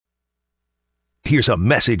here's a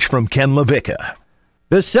message from Ken LaVicka.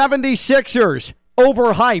 The 76ers,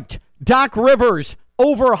 overhyped. Doc Rivers,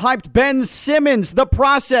 overhyped. Ben Simmons, the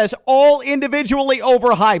process, all individually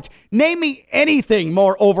overhyped. Name me anything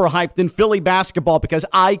more overhyped than Philly basketball because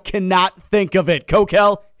I cannot think of it.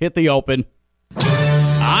 Kokell, hit the open.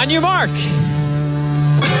 On your mark.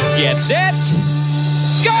 Get set.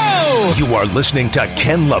 Go! You are listening to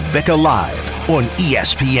Ken LaVicka Live on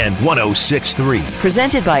ESPN 106.3.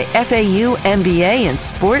 Presented by FAU MBA and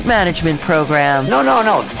Sport Management Program.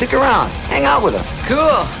 No. Stick around. Hang out with us.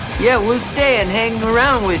 Cool. Yeah, we'll stay and hang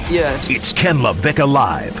around with you. It's Ken LaVicka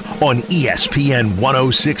Live on ESPN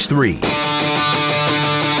 106.3.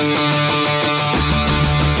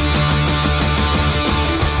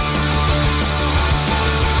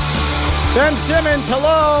 Ben Simmons,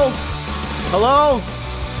 hello.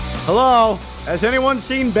 Has anyone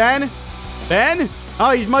seen Ben? Ben?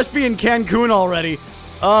 Oh, he must be in Cancun already.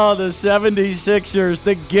 Oh, the 76ers,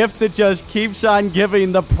 the gift that just keeps on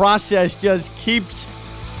giving. The process just keeps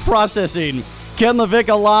processing. Ken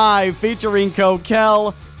LaVicka Live featuring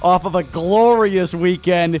Kokell off of a glorious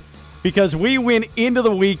weekend because we went into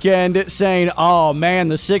the weekend saying, oh, man,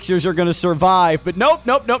 the Sixers are going to survive. But nope.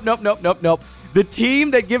 The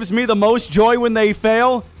team that gives me the most joy when they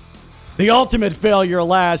fail, the ultimate failure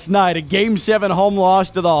last night, a Game 7 home loss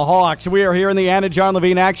to the Hawks. We are here in the Anna John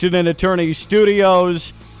Levine Accident Attorney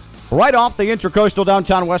Studios, right off the Intracoastal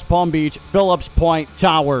downtown West Palm Beach, Phillips Point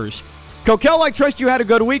Towers. Kokell, I trust you had a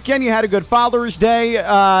good weekend. You had a good Father's Day.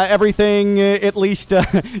 Everything at least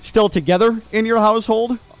still together in your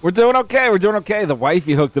household? We're doing okay. The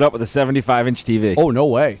wifey hooked it up with a 75-inch TV. Oh, no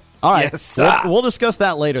way. All right, yes, we'll discuss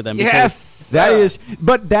that later then. Yes,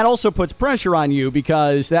 but that also puts pressure on you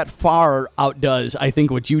because that far outdoes, I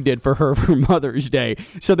think, what you did for her for Mother's Day.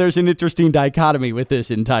 So there's an interesting dichotomy with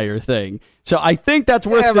this entire thing. So I think that's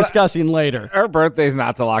worth discussing later. Her birthday's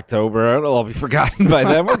not till October. It'll all be forgotten by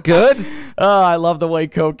then. We're good. Oh, I love the way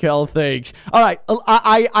Kokell thinks. All right,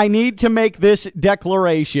 I need to make this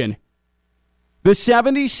declaration. The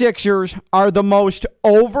 76ers are the most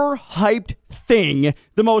overhyped thing,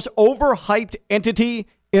 the most overhyped entity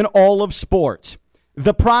in all of sports.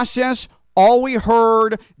 The process, all we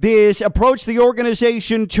heard, this approach the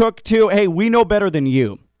organization took to, hey, we know better than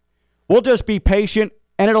you. We'll just be patient,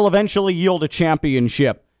 and it'll eventually yield a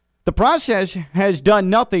championship. The process has done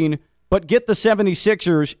nothing but get the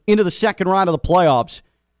 76ers into the second round of the playoffs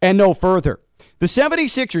and no further. The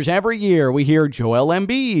 76ers, every year, we hear Joel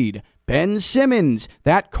Embiid, Ben Simmons,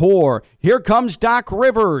 that core. Here comes Doc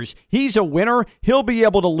Rivers. He's a winner. He'll be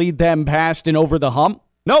able to lead them past and over the hump.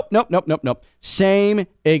 Nope. Same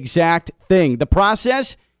exact thing. The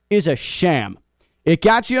process is a sham. It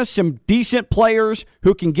got you some decent players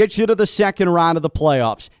who can get you to the second round of the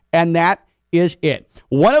playoffs, and that is it.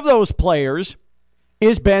 One of those players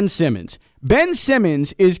is Ben Simmons. Ben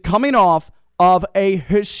Simmons is coming off of a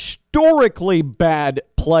historically bad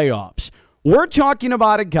playoffs. We're talking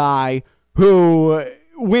about a guy who,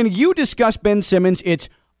 when you discuss Ben Simmons, it's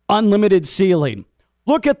unlimited ceiling.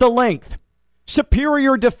 Look at the length.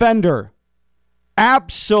 Superior defender.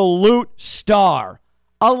 Absolute star.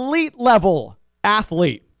 Elite level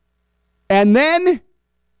athlete. And then,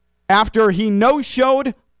 after he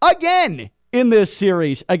no-showed again in this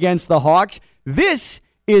series against the Hawks, this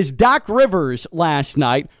is Doc Rivers last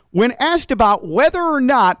night when asked about whether or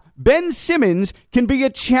not Ben Simmons can be a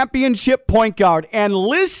championship point guard. And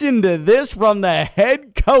listen to this from the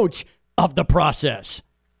head coach of the process.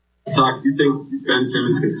 Doc, you think Ben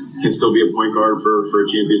Simmons can still be a point guard for a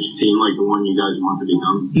championship team like the one you guys want to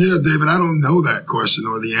become? Yeah, David, I don't know that question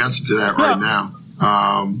or the answer to that right now.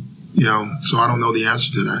 So I don't know the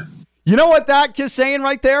answer to that. You know what Doc is saying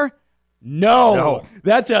right there? No.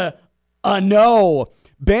 That's a no.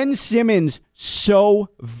 Ben Simmons, so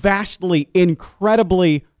vastly,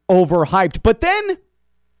 incredibly overhyped. But then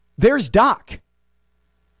there's Doc.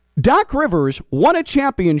 Doc Rivers won a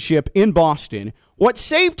championship in Boston. What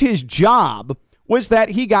saved his job was that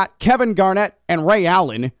he got Kevin Garnett and Ray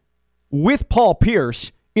Allen with Paul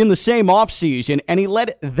Pierce in the same offseason, and he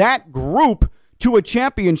led that group to a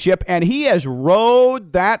championship, and he has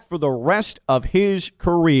rode that for the rest of his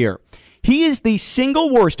career. He is the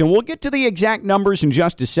single worst, and we'll get to the exact numbers in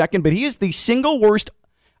just a second, but he is the single worst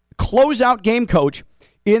closeout game coach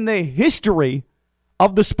in the history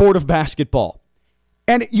of the sport of basketball.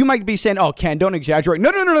 And you might be saying, oh, Ken, don't exaggerate.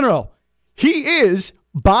 No. He is,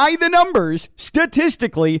 by the numbers,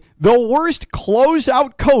 statistically, the worst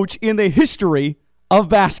closeout coach in the history of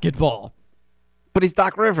basketball. But he's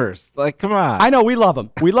Doc Rivers. Like, come on. I know, we love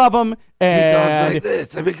him. And he talks like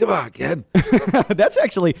this. I mean, come on, Ken. That's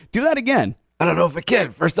actually, do that again. I don't know if I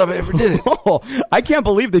can. First time I ever did it. Oh, I can't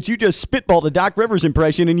believe that you just spitballed a Doc Rivers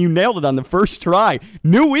impression and you nailed it on the first try.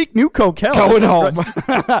 New week, new Kokell. Going home.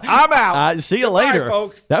 I'm out. See you later.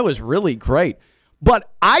 Folks. That was really great.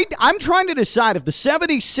 But I'm trying to decide if the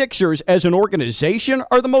 76ers as an organization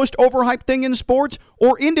are the most overhyped thing in sports,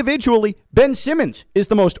 or individually, Ben Simmons is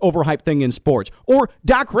the most overhyped thing in sports, or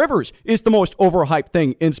Doc Rivers is the most overhyped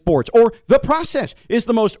thing in sports, or the process is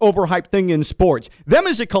the most overhyped thing in sports. Them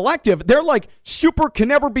as a collective, they're like super can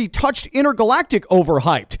never be touched intergalactic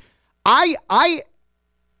overhyped. I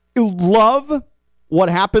love what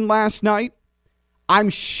happened last night. I'm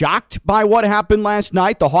shocked by what happened last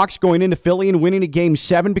night. The Hawks going into Philly and winning a Game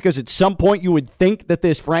 7, because at some point you would think that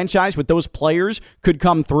this franchise with those players could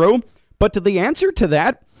come through. But the answer to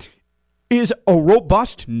that is a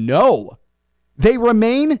robust no. They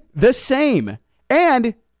remain the same.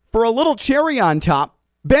 And for a little cherry on top,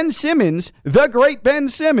 Ben Simmons, the great Ben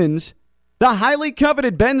Simmons, the highly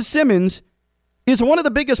coveted Ben Simmons, is one of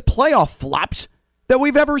the biggest playoff flops that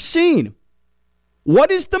we've ever seen.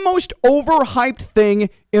 What is the most overhyped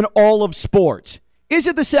thing in all of sports? Is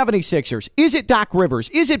it the 76ers? Is it Doc Rivers?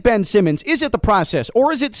 Is it Ben Simmons? Is it the process?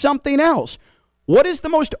 Or is it something else? What is the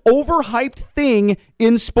most overhyped thing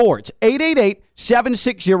in sports?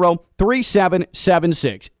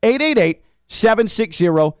 888-760-3776.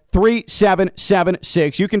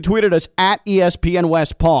 888-760-3776. You can tweet at us at ESPN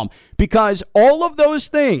West Palm, because all of those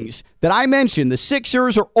things that I mentioned, the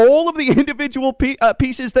Sixers, or all of the individual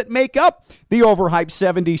pieces that make up the overhyped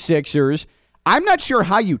 76ers, I'm not sure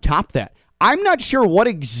how you top that. I'm not sure what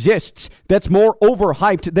exists that's more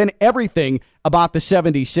overhyped than everything about the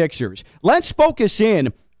 76ers. Let's focus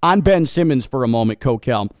in on Ben Simmons for a moment,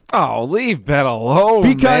 Kokell. Oh, leave Ben alone,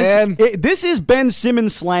 because man. This is Ben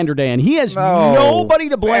Simmons slander day, and he has nobody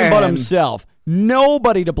to blame but himself.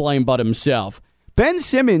 Nobody to blame but himself. Ben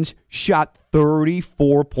Simmons shot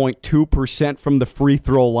 34.2% from the free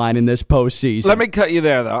throw line in this postseason. Let me cut you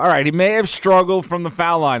there, though. All right, he may have struggled from the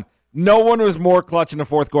foul line. No one was more clutch in the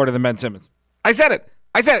fourth quarter than Ben Simmons. I said it.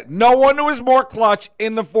 No one was more clutch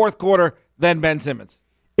in the fourth quarter than Ben Simmons.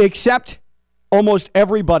 Except almost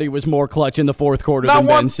everybody was more clutch in the fourth quarter than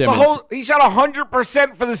Ben Simmons. He shot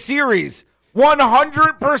 100% for the series.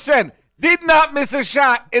 100%. Did not miss a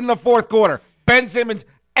shot in the fourth quarter. Ben Simmons,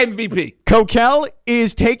 MVP. Kokell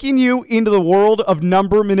is taking you into the world of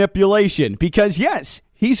number manipulation, because, yes,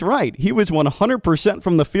 he's right. He was 100%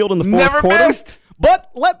 from the field in the fourth quarter. Never missed. But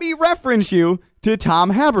let me reference you to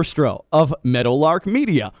Tom Haberstroh of Meadowlark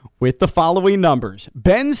Media with the following numbers.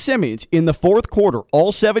 Ben Simmons in the fourth quarter,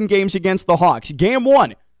 all 7 games against the Hawks. Game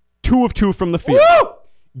 1, 2 of 2 from the field. Woo!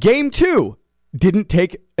 Game 2, didn't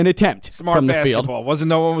take an attempt from the field. Smart basketball.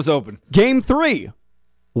 No one was open. Game 3,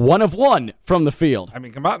 1 of 1 from the field. I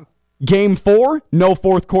mean, come on. Game 4, no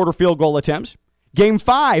fourth quarter field goal attempts. Game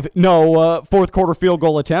 5, no fourth quarter field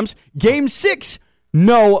goal attempts. Game 6,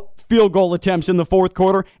 no field goal attempts in the fourth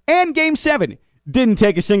quarter. And Game 7, didn't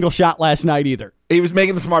take a single shot last night either. He was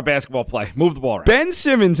making the smart basketball play. Move the ball around. Ben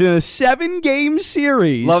Simmons in a 7-game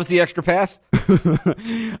series. Loves the extra pass.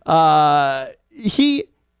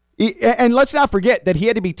 And let's not forget that he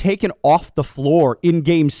had to be taken off the floor in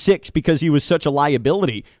Game 6 because he was such a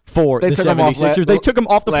liability for the 76ers. They took him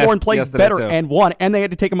off the floor and played better and won, and they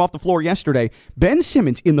had to take him off the floor yesterday. Ben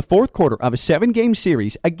Simmons in the fourth quarter of a 7-game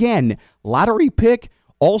series, again, lottery pick,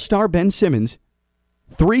 all-star Ben Simmons,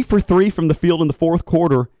 3 for 3 from the field in the fourth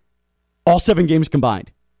quarter, all 7 games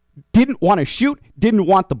combined. Didn't want to shoot, didn't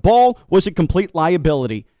want the ball, was a complete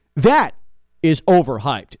liability. That is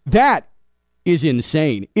overhyped. That is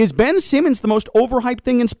insane. Is Ben Simmons the most overhyped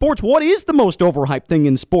thing in sports? What is the most overhyped thing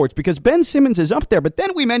in sports? Because Ben Simmons is up there, but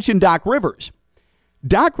then we mentioned Doc Rivers.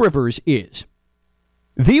 Doc Rivers is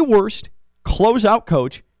the worst closeout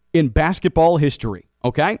coach in basketball history,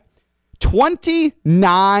 okay?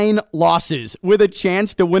 29 losses with a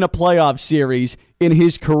chance to win a playoff series in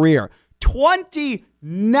his career.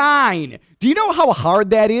 29. Do you know how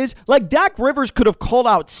hard that is? Like, Doc Rivers could have called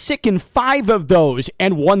out sick in 5 of those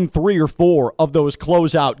and won 3 or 4 of those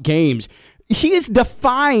closeout games. He is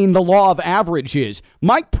defying the law of averages.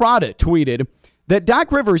 Mike Prada tweeted that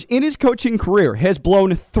Doc Rivers in his coaching career has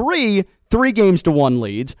blown 3 3-games-to-1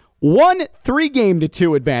 leads, 1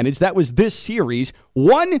 3-game-to-2 advantage. That was this series.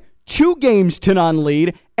 1 2-games-to-none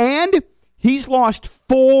lead, and he's lost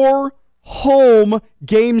 4 home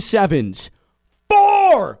Game 7s.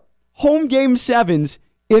 4 home Game 7s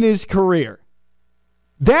in his career.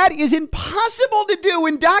 That is impossible to do,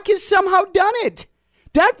 and Doc has somehow done it.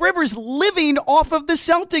 Doc Rivers, living off of the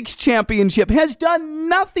Celtics championship, has done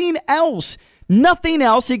nothing else. nothing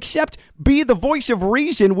else except be the voice of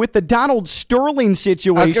reason with the Donald Sterling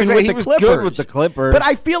situation with the Clippers. Good with the Clippers. But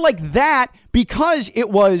I feel like that, because it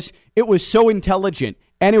was so intelligent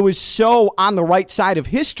and it was so on the right side of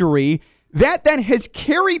history, that then has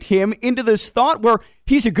carried him into this thought where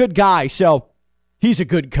he's a good guy, so he's a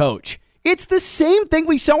good coach. It's the same thing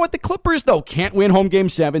we saw with the Clippers, though. Can't win home game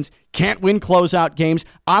sevens, can't win closeout games,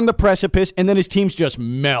 on the precipice, and then his teams just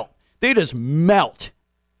melt. They just melt.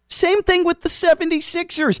 Same thing with the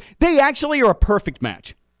 76ers. They actually are a perfect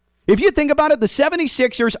match. If you think about it, the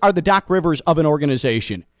 76ers are the Doc Rivers of an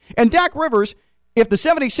organization. And Doc Rivers, if the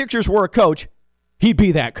 76ers were a coach, he'd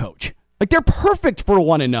be that coach. Like, they're perfect for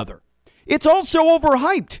one another. It's also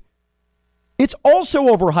overhyped.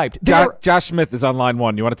 Josh Smith is on line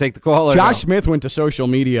one. You want to take the call? Josh Smith went to social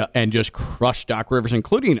media and just crushed Doc Rivers,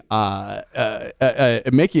 including taking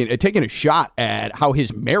a shot at how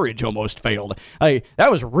his marriage almost failed.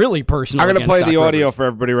 That was really personal. I'm going to play the audio Rivers. For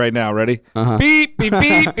everybody right now. Ready? Uh-huh. Beep, beep,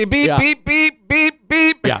 beep, beep, beep, Yeah. beep, beep, beep,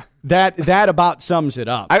 beep. Yeah, that about sums it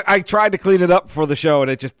up. I tried to clean it up for the show,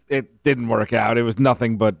 and it didn't work out. It was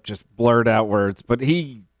nothing but just blurred out words. But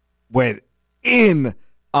he went in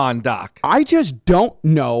on Doc. I just don't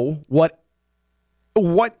know what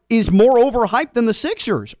is more overhyped than the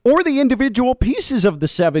Sixers or the individual pieces of the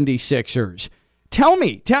 76ers. Tell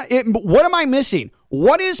me, what am I missing?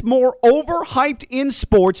 What is more overhyped in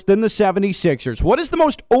sports than the 76ers? What is the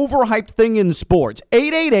most overhyped thing in sports?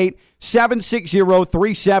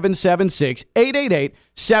 888-760-3776,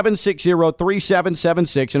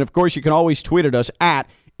 888-760-3776, and of course you can always tweet at us at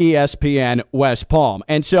ESPN West Palm.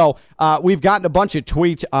 And so we've gotten a bunch of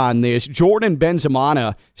tweets on this. Jordan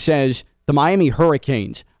Benzimana says the Miami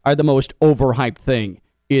Hurricanes are the most overhyped thing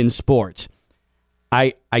in sports.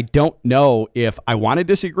 I don't know if I want to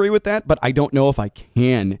disagree with that, but I don't know if I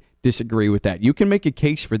can disagree with that. You can make a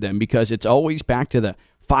case for them because it's always back to the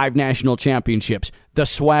 5 national championships, the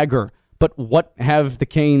swagger. But what have the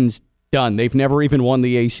Canes done? They've never even won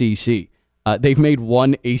the ACC. They've made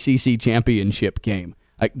one ACC championship game.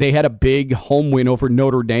 They had a big home win over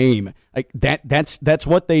Notre Dame. That's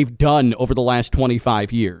what they've done over the last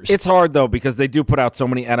 25 years. It's hard, though, because they do put out so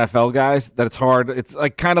many NFL guys that it's hard. It's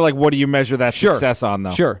kind of like, what do you measure that success on,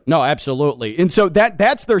 though? Sure. No, absolutely. And so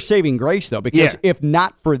that's their saving grace, though, because if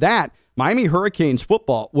not for that, Miami Hurricanes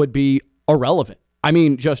football would be irrelevant. I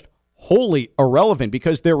mean, just wholly irrelevant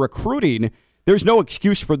because they're recruiting. There's no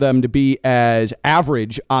excuse for them to be as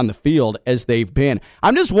average on the field as they've been.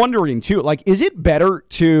 I'm just wondering, too, is it better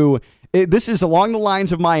to – this is along the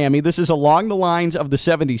lines of Miami. This is along the lines of the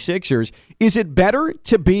 76ers. Is it better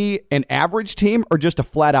to be an average team or just a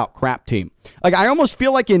flat-out crap team? I almost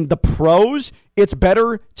feel like in the pros, it's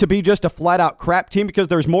better to be just a flat-out crap team because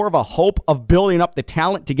there's more of a hope of building up the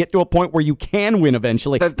talent to get to a point where you can win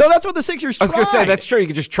eventually. Though that's what the Sixers tried. I was going to say, that's true. You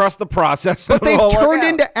can just trust the process. But they've turned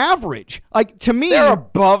into average. To me... They're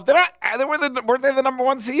above... Weren't they the number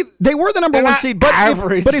one seed? They were the number one seed. But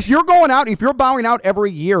average. But if you're bowing out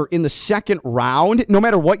every year in the second round, no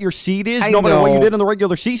matter what your seed is, no matter what you did in the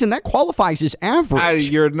regular season, that qualifies as average.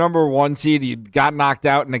 You're number one seed. You got knocked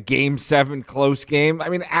out in a Game 7 close game. I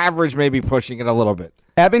mean, average may be pushing it a little bit.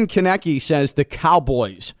 Evan Konecki says the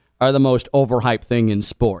Cowboys are the most overhyped thing in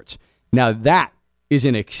sports. Now, that is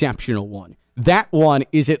an exceptional one. That one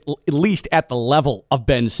is at least at the level of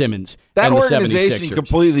Ben Simmons and the 76ers. That organization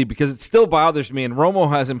completely, because it still bothers me, and Romo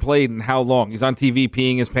hasn't played in how long? He's on TV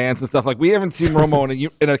peeing his pants and stuff. We haven't seen Romo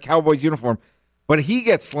in a Cowboys uniform, but he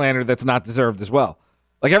gets slander that's not deserved as well.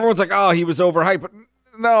 Everyone's like, oh, he was overhyped, but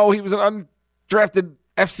no, he was an undrafted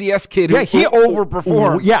FCS kid who he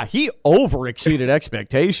overperformed. Yeah, he overexceeded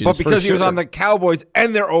expectations. But because he was on the Cowboys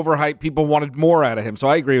and they're overhyped, people wanted more out of him. So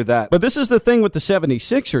I agree with that. But this is the thing with the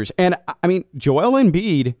 76ers. And, I mean, Joel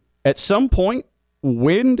Embiid, at some point,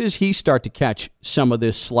 when does he start to catch some of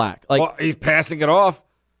this slack? Well, he's passing it off.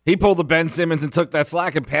 He pulled the Ben Simmons and took that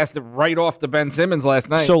slack and passed it right off to Ben Simmons last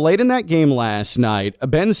night. So late in that game last night,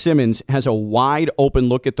 Ben Simmons has a wide open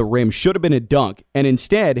look at the rim. Should have been a dunk. And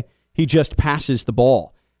instead, he just passes the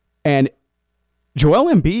ball. And Joel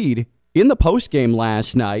Embiid, in the postgame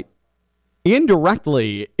last night,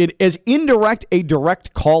 indirectly, as indirect a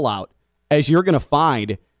direct call-out as you're going to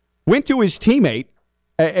find, went to his teammate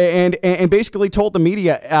and basically told the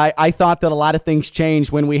media, I thought that a lot of things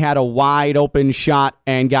changed when we had a wide open shot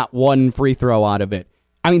and got one free throw out of it.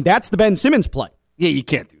 I mean, that's the Ben Simmons play. Yeah, you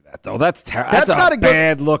can't do that, though. That's terrible. That's not a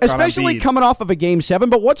bad look, especially coming off of a Game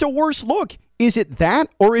 7. But what's a worse look? Is it that,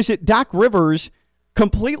 or is it Doc Rivers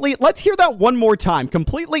completely, let's hear that one more time,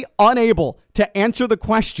 completely unable to answer the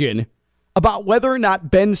question about whether or not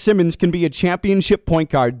Ben Simmons can be a championship point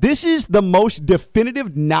guard. This is the most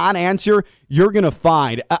definitive non-answer you're going to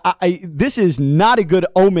find. This is not a good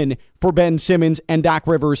omen for Ben Simmons and Doc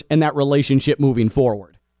Rivers and that relationship moving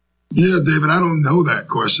forward. Yeah, David, I don't know that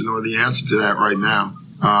question or the answer to that right now.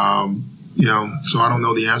 So I don't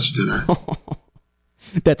know the answer to that.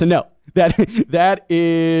 That's a no. That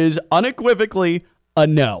is unequivocally a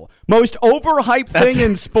no. Most overhyped thing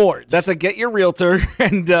in sports. That's a get your realtor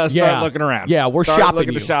and start looking around. Yeah, we're start shopping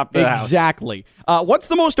looking you. to shop the house. Exactly. What's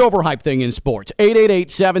the most overhyped thing in sports?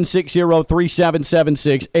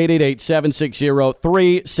 888-760-3776.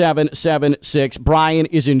 888-760-3776. Brian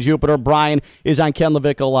is in Jupiter. Brian is on Ken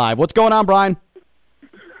LaVicka Live. What's going on, Brian?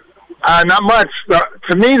 Not much.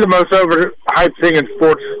 To me, the most overhyped thing in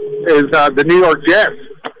sports is the New York Jets.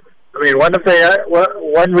 I mean, when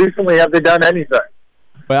recently have they done anything?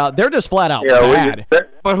 Well, they're just flat out bad.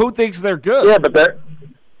 But who thinks they're good? Yeah, but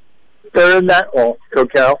they're in that. Well,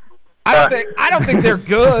 Kokell. I don't think they're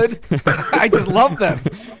good. I just love them.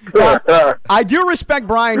 I do respect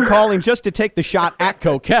Brian calling just to take the shot at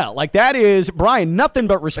Kokell. Like, that is, Brian, nothing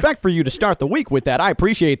but respect for you to start the week with that. I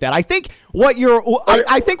appreciate that. I think what you're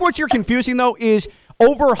confusing, though, is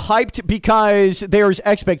overhyped because there's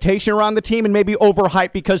expectation around the team, and maybe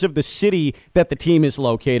overhyped because of the city that the team is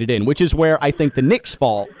located in, which is where I think the Knicks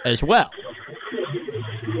fall as well.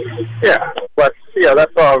 Yeah, but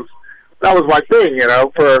that's all. That was my thing,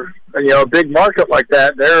 for a big market like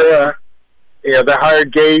that. They're they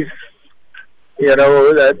hired Gaze.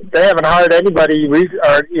 That they haven't hired anybody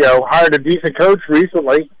hired a decent coach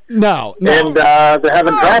recently. No. And they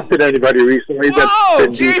haven't drafted anybody recently. Whoa,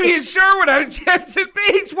 Jamie and Sherwood out of Jensen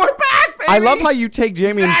Beach. We're back, baby. I love how you take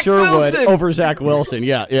Jamie and Sherwood over Zach Wilson.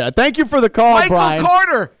 Yeah. Thank you for the call, Brian. Michael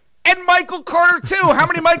Carter. And Michael Carter, too. How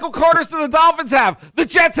many Michael Carters do the Dolphins have? The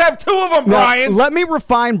Jets have 2 of them, Brian. Now, let me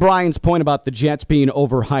refine Brian's point about the Jets being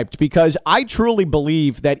overhyped, because I truly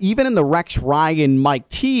believe that even in the Rex Ryan, Mike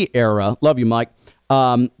T era, love you, Mike,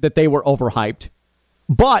 that they were overhyped.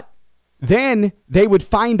 But then they would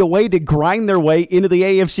find a way to grind their way into the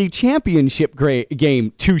AFC Championship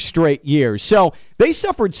game 2 straight years. So they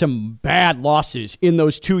suffered some bad losses in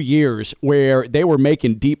those 2 years where they were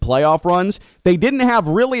making deep playoff runs. They didn't have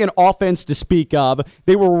really an offense to speak of.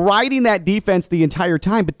 They were riding that defense the entire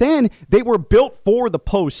time, but then they were built for the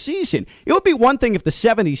postseason. It would be one thing if the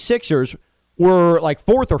 76ers were like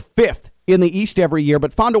 4th or 5th in the East every year,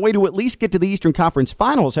 but found a way to at least get to the Eastern Conference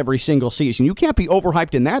Finals every single season. You can't be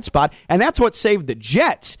overhyped in that spot, and that's what saved the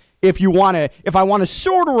Jets. If I want to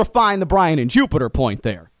sort of refine the Brian and Jupiter point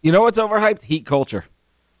there. You know what's overhyped? Heat culture.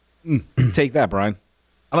 Take that, Brian.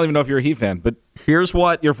 I don't even know if you're a Heat fan, but here's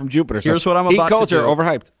what you're from Jupiter. Here's what I'm Heat about to do. Heat culture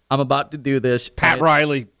overhyped. I'm about to do this. Pat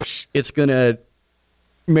Riley. It's gonna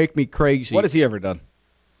make me crazy. What has he ever done?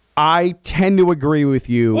 I tend to agree with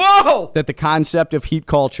you. Whoa! That the concept of heat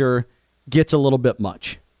culture gets a little bit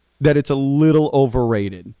much. That it's a little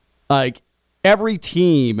overrated. Like, every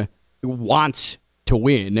team wants to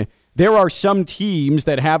win. There are some teams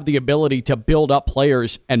that have the ability to build up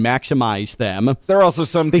players and maximize them. There are also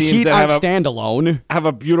some teams Heat that have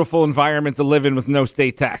a beautiful environment to live in with no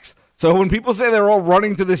state tax. So when people say they're all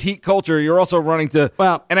running to this heat culture, you're also running to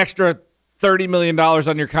an extra $30 million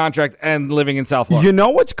on your contract and living in South Florida. You know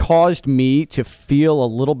what's caused me to feel a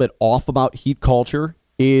little bit off about heat culture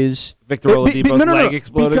is Victor Oladipo's leg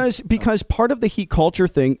exploded? Because part of the heat culture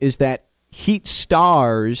thing is that Heat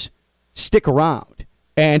stars stick around,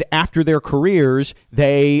 and after their careers,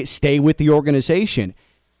 they stay with the organization.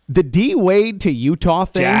 The D Wade to Utah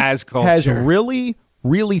thing Jazz culture has really,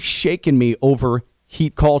 really shaken me over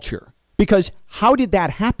heat culture. Because how did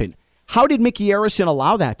that happen? How did Mickey Arison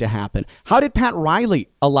allow that to happen? How did Pat Riley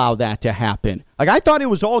allow that to happen? Like, I thought it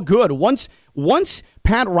was all good. Once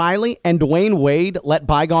Pat Riley and Dwayne Wade let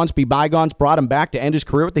bygones be bygones, brought him back to end his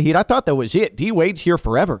career with the Heat, I thought that was it. D Wade's here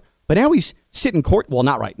forever. But now he's sitting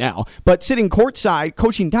not right now, but sitting courtside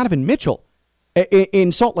coaching Donovan Mitchell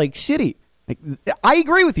in Salt Lake City. I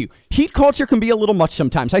agree with you. Heat culture can be a little much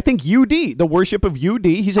sometimes. I think UD, the worship of UD,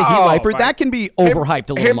 he's a Heat lifer. That can be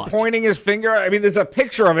overhyped a little much. Him pointing his finger, I mean, there's a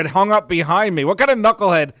picture of it hung up behind me. What kind of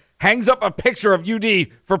knucklehead hangs up a picture of UD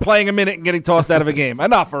for playing a minute and getting tossed out of a game?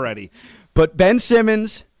 Enough already. But Ben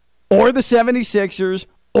Simmons or the 76ers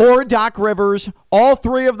or Doc Rivers, all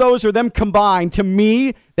 3 of those are them combined. To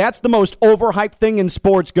me, that's the most overhyped thing in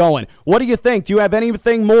sports going. What do you think? Do you have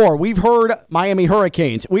anything more? We've heard Miami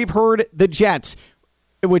Hurricanes. We've heard the Jets.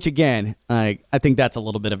 Which, again, I think that's a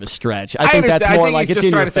little bit of a stretch. I think that's more like it's it's just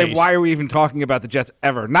in trying your to say, face. why are we even talking about the Jets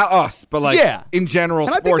ever? Not us, but in general, and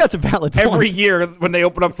sports. I think that's a valid point. Every year when they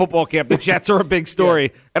open up football camp, the Jets are a big story.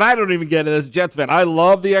 Yes. And I don't even get it as a Jets fan. I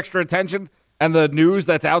love the extra attention and the news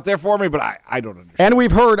that's out there for me, but I don't understand. And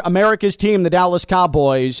we've heard America's team, the Dallas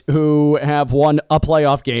Cowboys, who have won a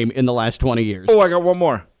playoff game in the last 20 years. Oh, I got one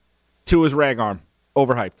more. Tua's rag arm.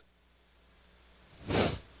 Overhyped.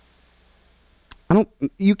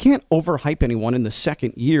 You can't overhype anyone in the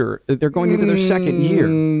second year. They're going into their second year.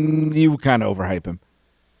 You kind of overhype him.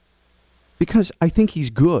 Because I think he's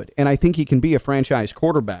good, and I think he can be a franchise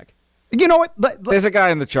quarterback. You know what? There's a guy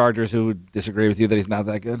in the Chargers who would disagree with you that he's not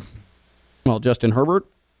that good. Well, Justin Herbert?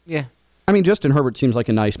 Yeah. I mean, Justin Herbert seems like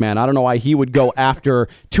a nice man. I don't know why he would go after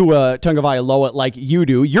Tua Tagovailoa like you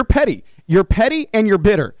do. You're petty. You're petty and you're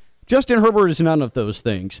bitter. Justin Herbert is none of those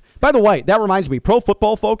things. By the way, that reminds me, Pro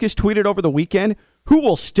Football Focus tweeted over the weekend, who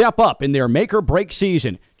will step up in their make-or-break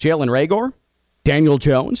season? Jalen Reagor, Daniel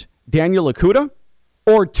Jones, Daniel Okuda,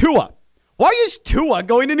 or Tua? Why is Tua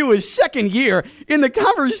going into his second year in the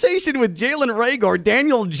conversation with Jalen Reagor,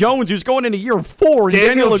 Daniel Jones, who's going into year 4, and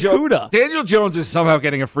Daniel Okuda? Daniel Jones is somehow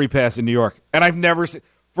getting a free pass in New York, and I've never seen...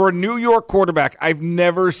 For a New York quarterback, I've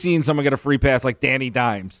never seen someone get a free pass like Danny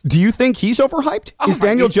Dimes. Do you think he's overhyped? Is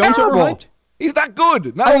Daniel Jones terrible. overhyped? He's not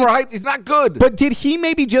good. Not overhyped. He's not good. But did he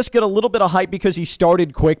maybe just get a little bit of hype because he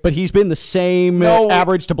started quick, but he's been the same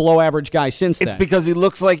average to below average guy since then? It's because he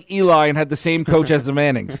looks like Eli and had the same coach as the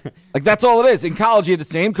Mannings. Like, that's all it is. In college, he had the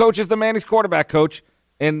same coach as the Mannings quarterback coach.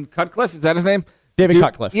 And Cutcliffe, is that his name? David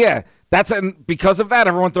Cutcliffe. Yeah. And because of that,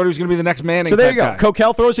 everyone thought he was going to be the next Manning. So there you go. Guy.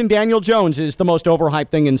 Kokell throws in Daniel Jones is the most overhyped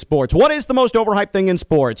thing in sports. What is the most overhyped thing in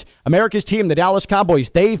sports? America's team, the Dallas Cowboys,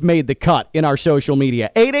 they've made the cut in our social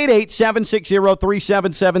media.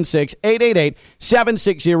 888-760-3776.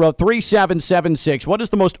 888-760-3776. What is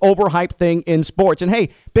the most overhyped thing in sports? And hey,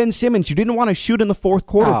 Ben Simmons, you didn't want to shoot in the fourth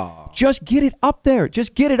quarter. Oh. Just get it up there.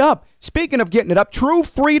 Just get it up. Speaking of getting it up, True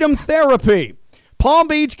Freedom Therapy. Palm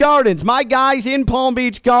Beach Gardens, my guys in Palm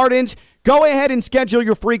Beach Gardens, go ahead and schedule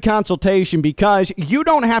your free consultation because you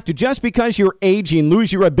don't have to, just because you're aging,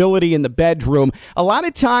 lose your ability in the bedroom. A lot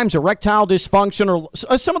of times erectile dysfunction or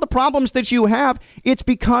some of the problems that you have, it's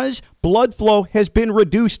because blood flow has been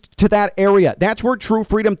reduced to that area. That's where True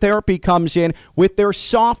Freedom Therapy comes in with their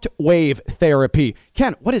soft wave therapy.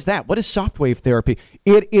 Ken, what is that? What is soft wave therapy?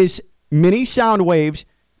 It is mini sound waves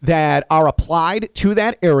that are applied to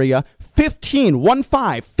that area.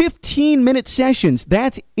 15-minute sessions.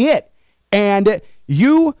 That's it. And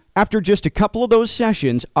you, after just a couple of those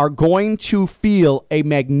sessions, are going to feel a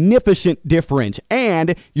magnificent difference.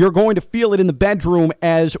 And you're going to feel it in the bedroom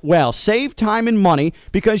as well. Save time and money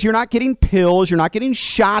because you're not getting pills. You're not getting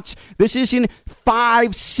shots. This isn't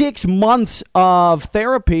 5-6 months of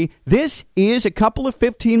therapy. This is a couple of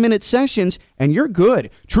 15-minute sessions, and you're good.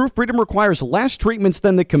 True Freedom requires less treatments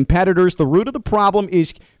than the competitors. The root of the problem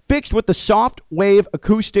is fixed with the soft wave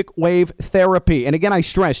acoustic wave therapy. And again, I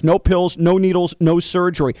stress, no pills, no needles, no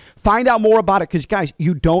surgery. Find out more about it because, guys,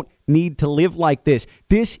 you don't need to live like this.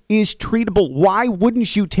 This is treatable. Why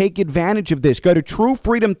wouldn't you take advantage of this? Go to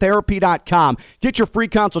truefreedomtherapy.com. Get your free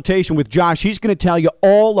consultation with Josh. He's going to tell you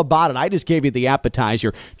all about it. I just gave you the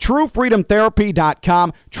appetizer.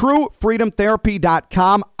 Truefreedomtherapy.com.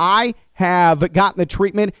 Truefreedomtherapy.com. I have gotten the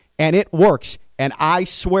treatment, and it works. And I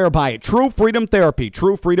swear by it. True Freedom Therapy.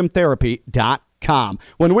 TrueFreedomTherapy.com.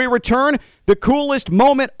 When we return, the coolest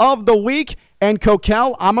moment of the week. And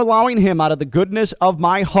Kokell, I'm allowing him out of the goodness of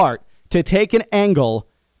my heart to take an angle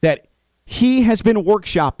that he has been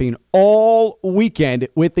workshopping all weekend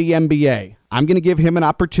with the NBA. I'm going to give him an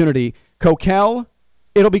opportunity. Kokell,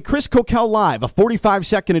 it'll be Chris Kokell Live, a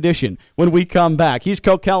 45-second edition when we come back. He's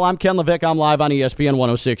Kokell. I'm Ken Levick. I'm live on ESPN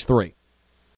 106.3.